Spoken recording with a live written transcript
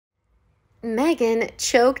Meghan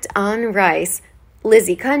choked on rice.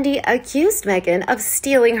 Lizzie Cundy accused Meghan of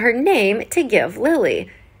stealing her name to give Lili.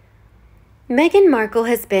 Meghan Markle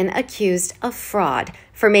has been accused of fraud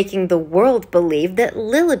for making the world believe that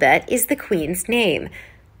Lilibet is the Queen's name.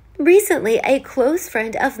 Recently, a close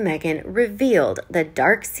friend of Meghan revealed the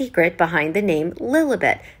dark secret behind the name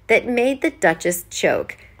Lilibet that made the Duchess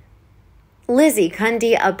choke. Lizzie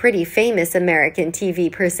Cundy, a pretty famous American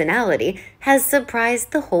TV personality, has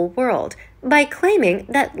surprised the whole world by claiming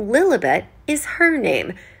that Lilibet is her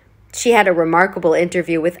name. She had a remarkable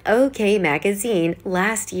interview with OK magazine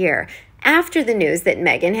last year after the news that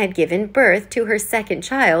Meghan had given birth to her second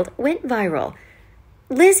child went viral.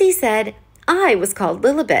 Lizzie said, "I was called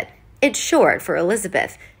Lilibet. It's short for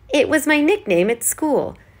Elizabeth. It was my nickname at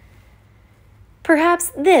school."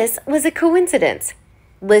 Perhaps this was a coincidence.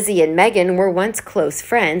 Lizzie and Meghan were once close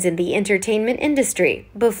friends in the entertainment industry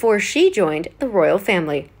before she joined the royal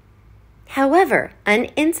family. However, an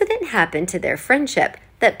incident happened to their friendship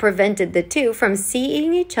that prevented the two from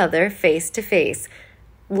seeing each other face to face.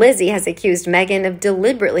 Lizzie has accused Meghan of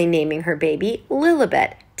deliberately naming her baby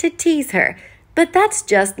Lilibet to tease her, but that's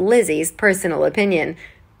just Lizzie's personal opinion.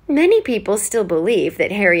 Many people still believe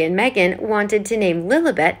that Harry and Meghan wanted to name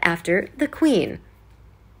Lilibet after the Queen.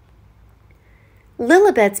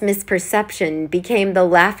 Lilibet's misperception became the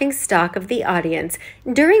laughingstock of the audience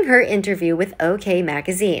during her interview with OK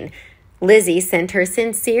magazine. Lizzie sent her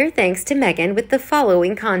sincere thanks to Meghan with the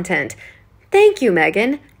following content. "Thank you,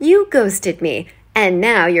 Meghan. You ghosted me, and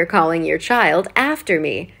now you're calling your child after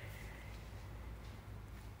me."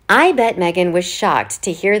 I bet Meghan was shocked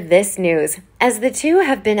to hear this news, as the two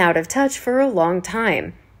have been out of touch for a long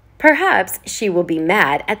time. Perhaps she will be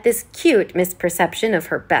mad at this cute misperception of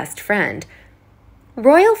her best friend.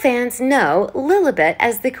 Royal fans know Lilibet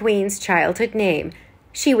as the Queen's childhood name.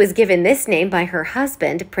 She was given this name by her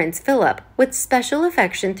husband, Prince Philip, with special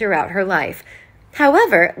affection throughout her life.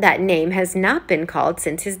 However, that name has not been called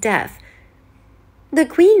since his death. The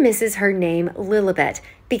Queen misses her name Lilibet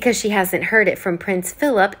because she hasn't heard it from Prince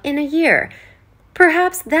Philip in a year.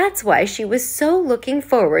 Perhaps that's why she was so looking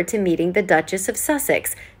forward to meeting the Duchess of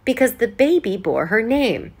Sussex, because the baby bore her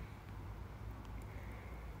name.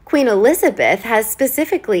 Queen Elizabeth has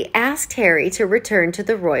specifically asked Harry to return to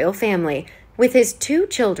the royal family with his two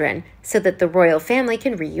children so that the royal family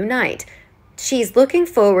can reunite. She's looking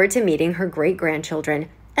forward to meeting her great-grandchildren,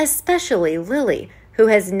 especially Lili, who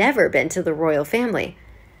has never been to the royal family.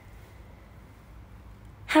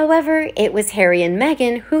 However, it was Harry and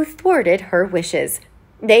Meghan who thwarted her wishes.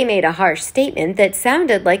 They made a harsh statement that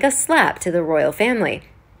sounded like a slap to the royal family.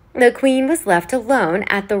 The Queen was left alone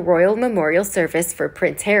at the royal memorial service for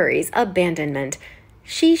Prince Harry's abandonment.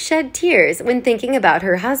 She shed tears when thinking about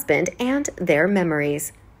her husband and their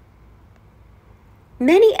memories.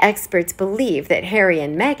 Many experts believe that Harry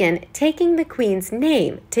and Meghan taking the Queen's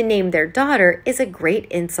name to name their daughter is a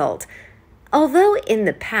great insult. Although in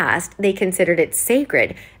the past they considered it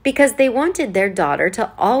sacred because they wanted their daughter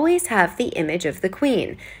to always have the image of the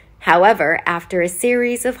Queen. However, after a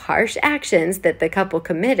series of harsh actions that the couple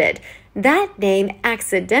committed, that name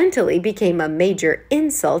accidentally became a major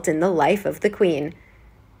insult in the life of the Queen.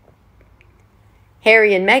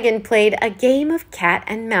 Harry and Meghan played a game of cat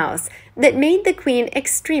and mouse that made the Queen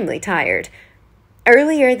extremely tired.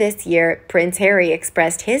 Earlier this year, Prince Harry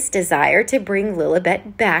expressed his desire to bring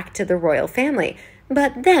Lilibet back to the royal family,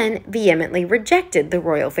 but then vehemently rejected the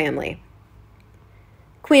royal family.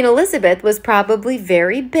 Queen Elizabeth was probably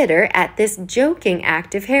very bitter at this joking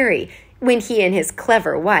act of Harry when he and his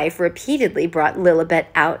clever wife repeatedly brought Lilibet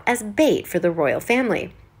out as bait for the royal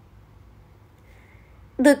family.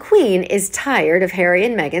 The Queen is tired of Harry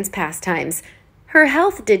and Meghan's pastimes. Her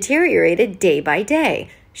health deteriorated day by day.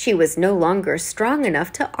 She was no longer strong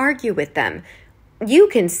enough to argue with them. You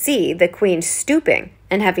can see the Queen stooping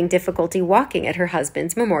and having difficulty walking at her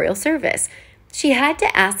husband's memorial service. She had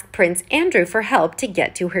to ask Prince Andrew for help to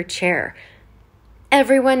get to her chair.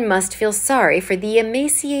 Everyone must feel sorry for the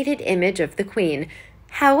emaciated image of the Queen.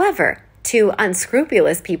 However, two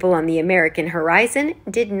unscrupulous people on the American horizon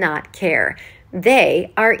did not care.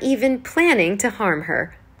 They are even planning to harm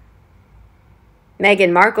her.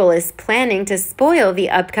 Meghan Markle is planning to spoil the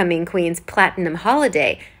upcoming Queen's Platinum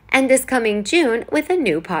holiday and is coming June with a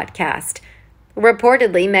new podcast.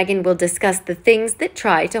 Reportedly, Meghan will discuss the things that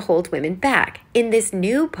try to hold women back in this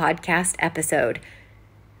new podcast episode.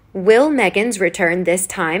 Will Meghan's return this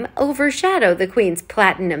time overshadow the Queen's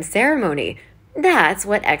Platinum ceremony? That's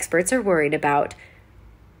what experts are worried about.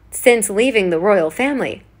 Since leaving the royal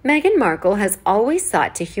family, Meghan Markle has always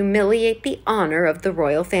sought to humiliate the honor of the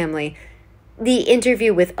royal family. The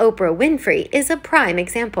interview with Oprah Winfrey is a prime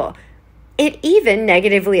example. It even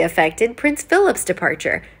negatively affected Prince Philip's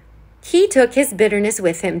departure. He took his bitterness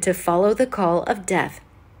with him to follow the call of death.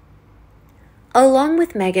 Along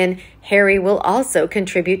with Meghan, Harry will also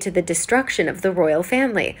contribute to the destruction of the royal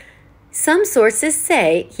family. Some sources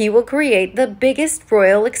say he will create the biggest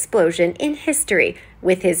royal explosion in history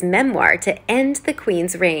with his memoir to end the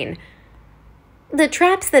Queen's reign. The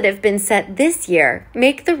traps that have been set this year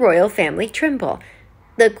make the royal family tremble.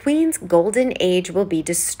 The Queen's golden age will be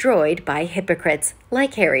destroyed by hypocrites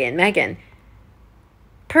like Harry and Meghan.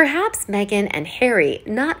 Perhaps Meghan and Harry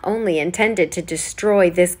not only intended to destroy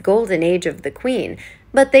this golden age of the Queen,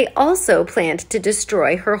 but they also planned to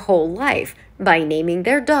destroy her whole life by naming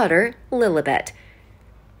their daughter Lilibet.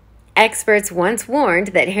 Experts once warned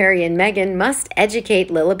that Harry and Meghan must educate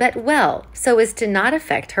Lilibet well so as to not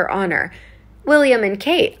affect her honor. William and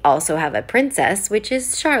Kate also have a princess, which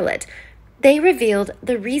is Charlotte. They revealed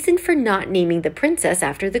the reason for not naming the princess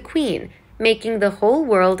after the Queen, making the whole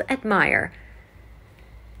world admire.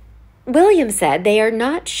 William said they are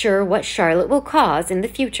not sure what Charlotte will cause in the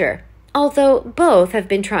future, although both have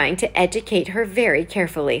been trying to educate her very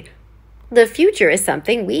carefully. The future is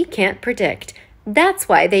something we can't predict. That's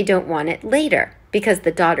why they don't want it later, because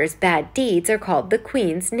the daughter's bad deeds are called the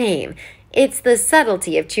Queen's name. It's the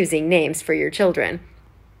subtlety of choosing names for your children.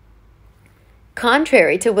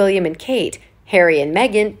 Contrary to William and Kate, Harry and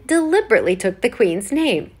Meghan deliberately took the Queen's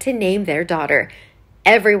name to name their daughter.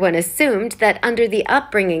 Everyone assumed that under the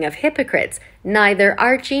upbringing of hypocrites, neither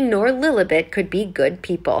Archie nor Lilibet could be good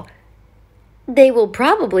people. They will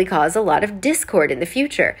probably cause a lot of discord in the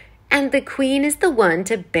future, and the Queen is the one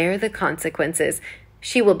to bear the consequences.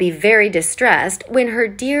 She will be very distressed when her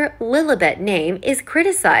dear Lilibet name is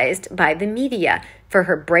criticized by the media for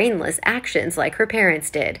her brainless actions like her parents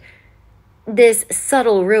did. This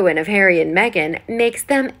subtle ruin of Harry and Meghan makes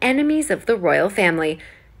them enemies of the royal family.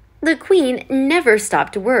 The Queen never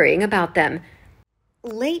stopped worrying about them.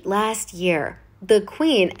 Late last year, the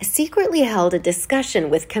Queen secretly held a discussion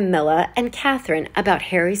with Camilla and Catherine about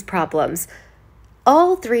Harry's problems.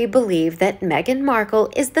 All three believe that Meghan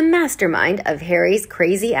Markle is the mastermind of Harry's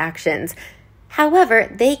crazy actions.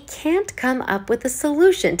 However, they can't come up with a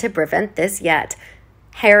solution to prevent this yet.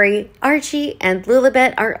 Harry, Archie, and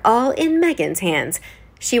Lilibet are all in Meghan's hands.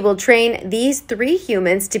 She will train these three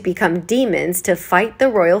humans to become demons to fight the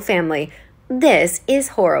royal family. This is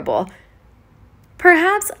horrible.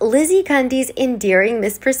 Perhaps Lizzie Cundy's endearing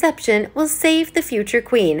misperception will save the future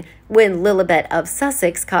queen when Lilibet of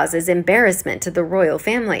Sussex causes embarrassment to the royal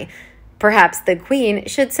family. Perhaps the queen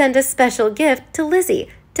should send a special gift to Lizzie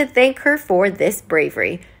to thank her for this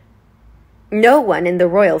bravery. No one in the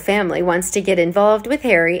royal family wants to get involved with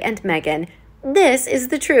Harry and Meghan. This is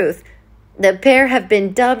the truth. The pair have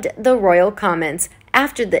been dubbed the Royal Commons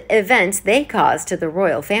after the events they caused to the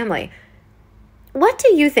royal family. What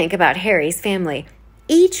do you think about Harry's family?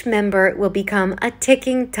 Each member will become a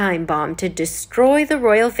ticking time bomb to destroy the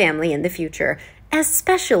royal family in the future,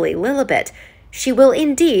 especially Lilibet. She will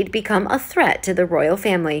indeed become a threat to the royal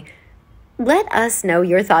family. Let us know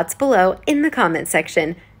your thoughts below in the comment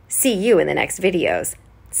section. See you in the next videos.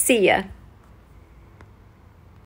 See ya!